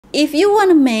If you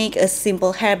want to make a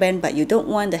simple hairband but you don't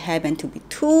want the hairband to be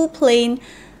too plain,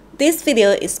 this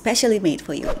video is specially made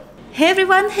for you. Hey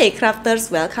everyone, hey crafters,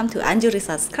 welcome to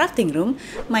Anjurisa's crafting room.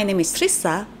 My name is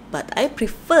Risa, but I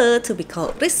prefer to be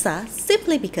called Risa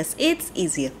simply because it's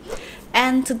easier.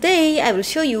 And today I will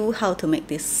show you how to make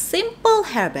this simple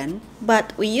hairband,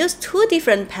 but we use two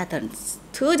different patterns,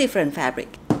 two different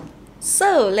fabric.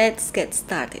 So let's get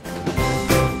started.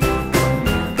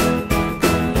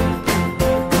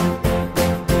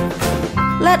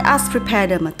 Let us prepare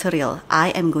the material. I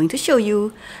am going to show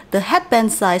you the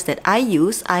headband size that I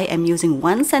use. I am using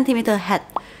 1 centimeter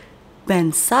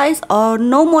headband size or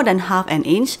no more than half an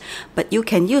inch, but you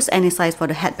can use any size for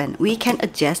the headband. We can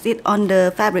adjust it on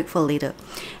the fabric for later.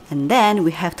 And then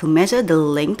we have to measure the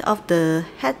length of the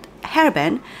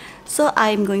hairband. So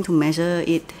I'm going to measure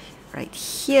it right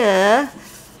here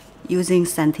using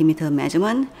centimeter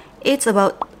measurement. It's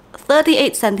about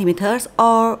 38 centimeters,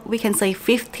 or we can say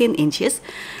 15 inches.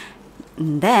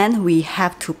 And then we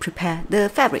have to prepare the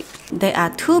fabric. There are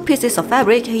two pieces of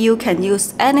fabric. You can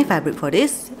use any fabric for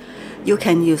this. You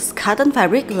can use cotton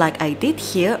fabric like I did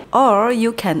here, or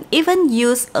you can even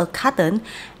use a cotton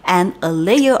and a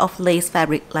layer of lace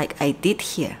fabric like I did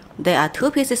here. There are two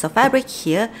pieces of fabric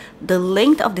here. The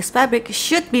length of this fabric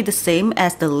should be the same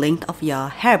as the length of your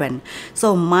hairband.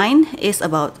 So mine is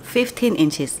about 15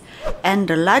 inches. And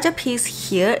the larger piece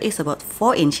here is about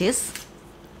 4 inches.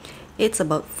 It's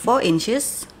about 4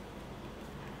 inches.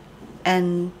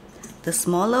 And the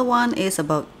smaller one is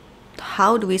about,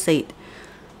 how do we say it?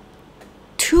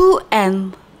 2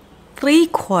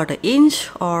 3/4 inch,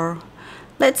 or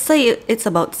let's say it's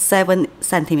about 7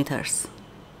 centimeters.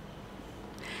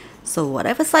 So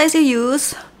whatever size you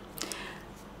use,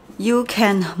 you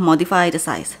can modify the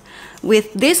size.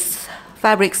 With this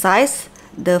fabric size,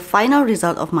 the final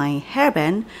result of my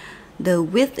hairband, the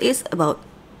width is about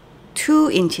 2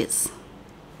 inches.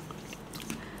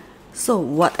 So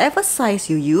whatever size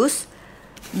you use,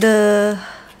 the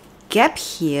gap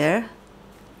here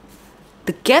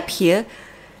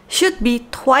should be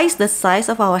twice the size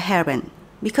of our hairband,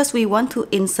 because we want to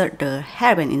insert the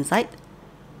hairband inside.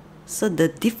 So the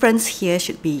difference here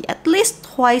should be at least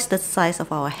twice the size of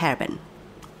our hairband.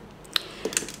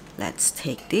 Let's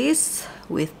take this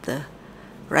with the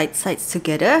right sides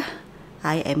together.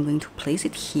 I am going to place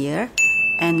it here,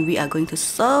 and we are going to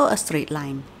sew a straight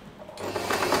line.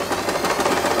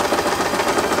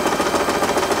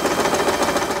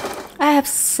 I have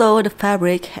sewed the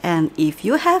fabric, and if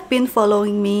you have been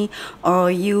following me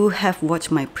or you have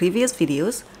watched my previous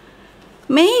videos,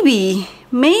 maybe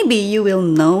you will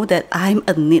know that I'm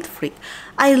a neat freak.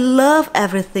 I love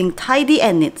everything tidy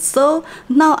and neat. So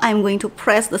now I'm going to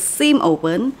press the seam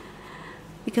open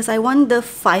because I want the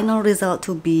final result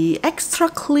to be extra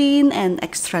clean and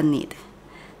extra neat.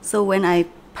 So when I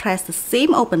press the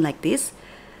seam open like this,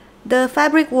 the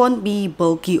fabric won't be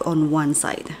bulky on one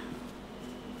side.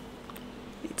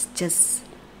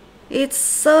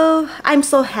 I'm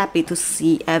so happy to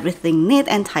see everything neat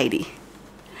and tidy.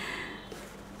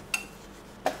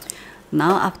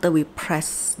 Now after we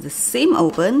press the seam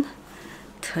open,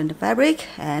 turn the fabric,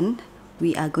 and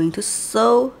we are going to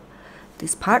sew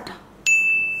this part.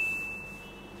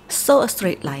 Sew a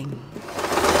straight line.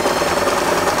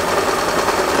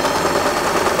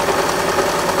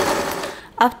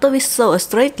 After we sew a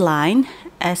straight line,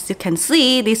 as you can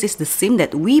see, this is the seam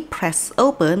that we press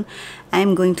open.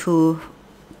 I'm going to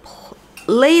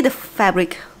lay the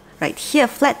fabric right here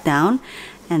flat down,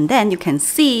 and then you can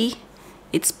see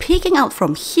it's peeking out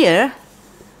from here.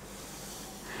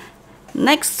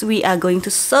 Next, we are going to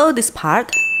sew this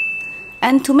part.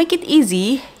 And to make it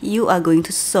easy, you are going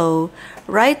to sew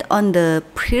right on the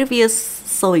previous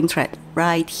sewing thread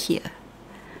right here.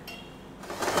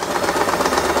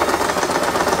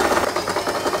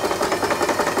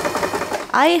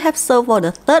 I have sewed for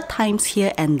the 3rd time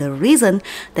here, and the reason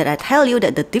that I tell you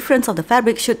that the difference of the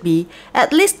fabric should be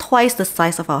at least twice the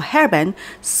size of our hairband,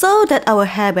 so that our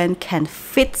hairband can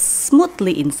fit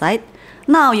smoothly inside.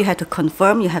 Now you have to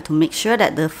confirm, you have to make sure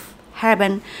that the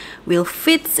hairband will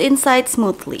fit inside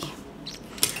smoothly.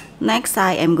 Next,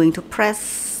 I am going to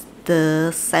press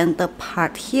the center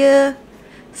part here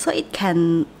so it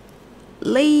can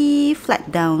lay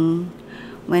flat down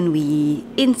when we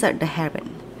insert the hairband.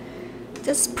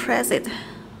 Just press it.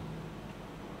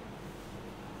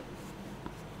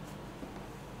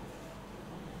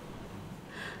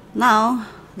 Now,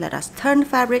 let us turn the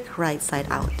fabric right side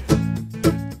out.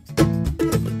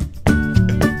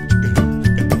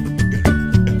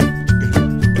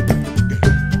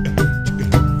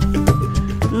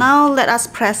 Now let us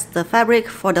press the fabric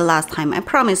for the last time. I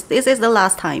promise this is the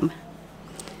last time.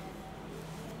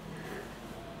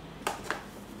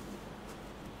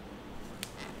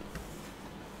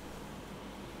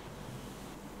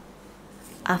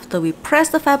 After we press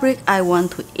the fabric, I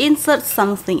want to insert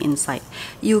something inside.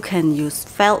 You can use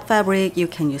felt fabric, you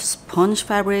can use sponge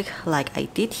fabric like I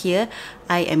did here.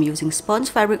 I am using sponge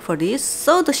fabric for this,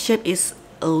 so the shape is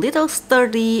a little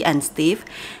sturdy and stiff.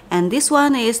 And this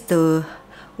one is the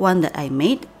one that I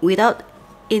made without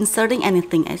inserting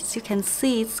anything. As you can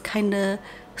see, it's kinda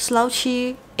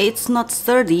slouchy, it's not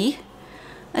sturdy.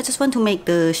 I just want to make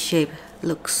the shape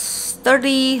look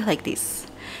sturdy like this.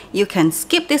 You can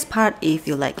skip this part if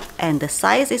you like, and the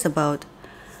size is about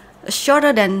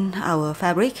shorter than our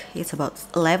fabric. It's about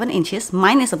 11 inches.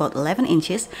 Mine is about 11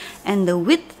 inches, and the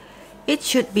width, it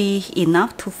should be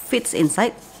enough to fit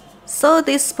inside. So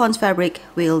this sponge fabric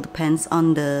will depend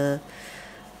on the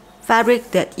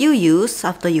fabric that you use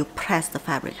after you press the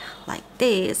fabric like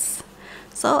this.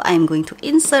 So I'm going to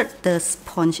insert the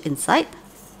sponge inside.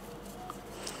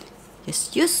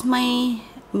 Just use my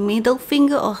middle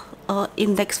finger or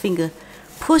index finger,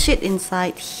 push it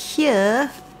inside here.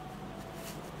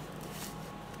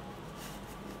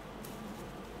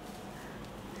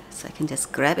 So I can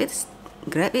just grab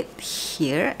it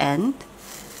here and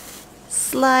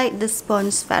slide the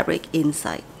sponge fabric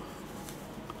inside.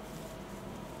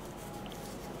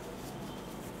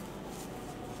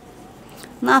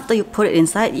 Now after you put it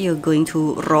inside, you're going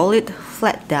to roll it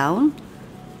flat down.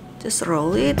 Just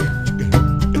roll it.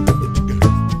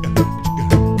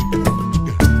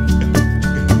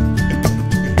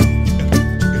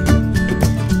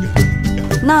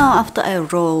 Now after I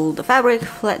roll the fabric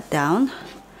flat down,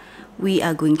 we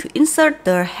are going to insert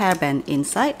the hairband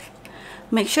inside.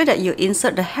 Make sure that you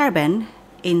insert the hairband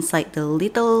inside the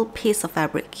little piece of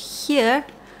fabric here,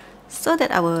 so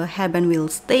that our hairband will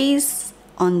stay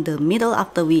on the middle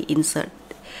after we insert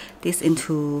this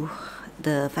into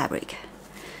the fabric.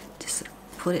 Just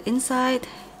put it inside.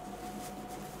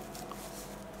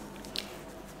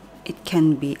 It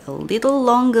can be a little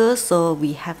longer, so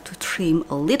we have to trim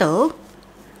a little.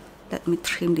 Let me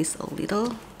trim this a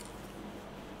little.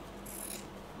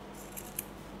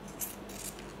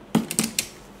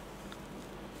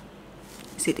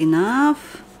 Is it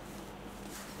enough?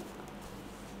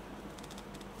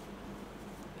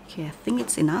 Okay, I think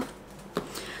it's enough.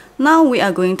 Now we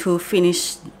are going to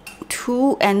finish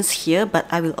two ends here, but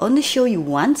I will only show you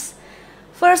once.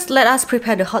 First, let us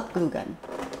prepare the hot glue gun.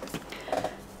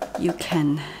 You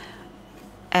can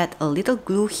add a little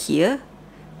glue here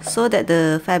so that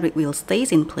the fabric will stay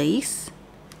in place.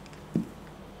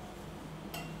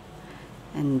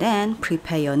 And then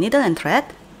prepare your needle and thread.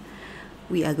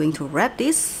 We are going to wrap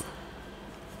it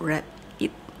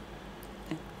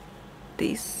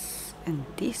this and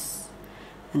this,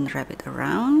 and wrap it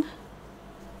around.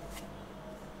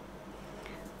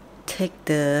 Take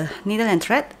the needle and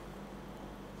thread,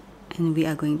 and we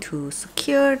are going to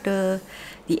secure the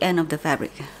end of the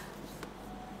fabric.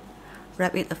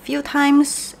 Wrap it a few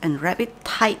times and wrap it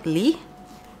tightly.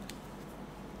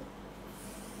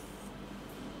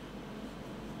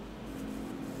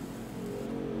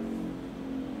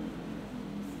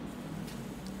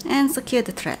 And secure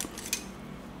the thread.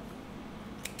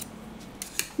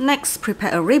 Next,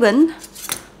 prepare a ribbon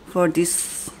for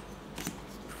this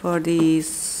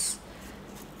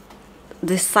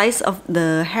the size of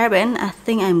the hairband. I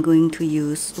think I'm going to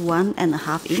use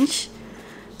 1.5 inch.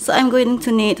 So I'm going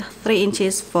to need 3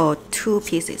 inches for 2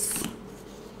 pieces.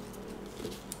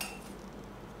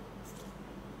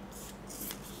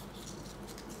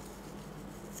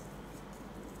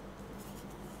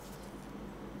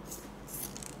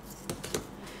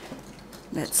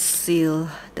 Let's seal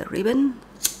the ribbon.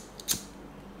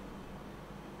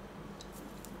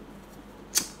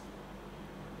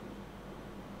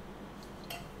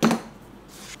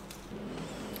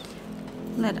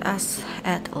 Let us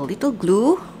add a little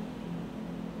glue.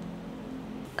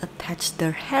 Attach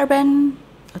the hairband.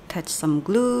 Attach some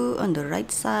glue on the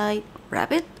right side.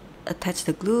 Wrap it. Attach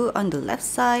the glue on the left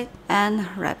side and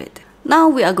wrap it. Now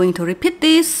we are going to repeat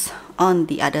this on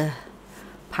the other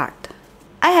part.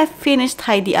 I have finished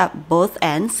tidy up both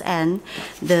ends, and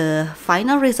the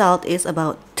final result is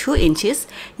about 2 inches.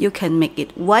 You can make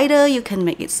it wider, you can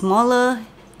make it smaller.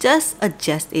 Just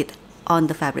adjust it on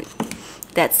the fabric.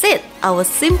 That's it! Our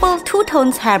simple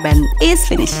two-tone hairband is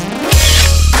finished.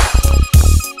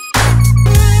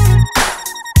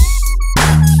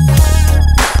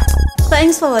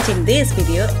 Thanks for watching this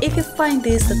video. If you find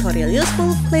this tutorial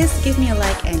useful, please give me a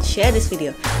like and share this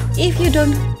video. If you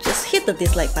don't, just hit the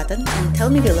dislike button and tell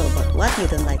me below about what you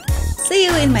don't like. See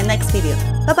you in my next video.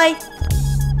 Bye bye!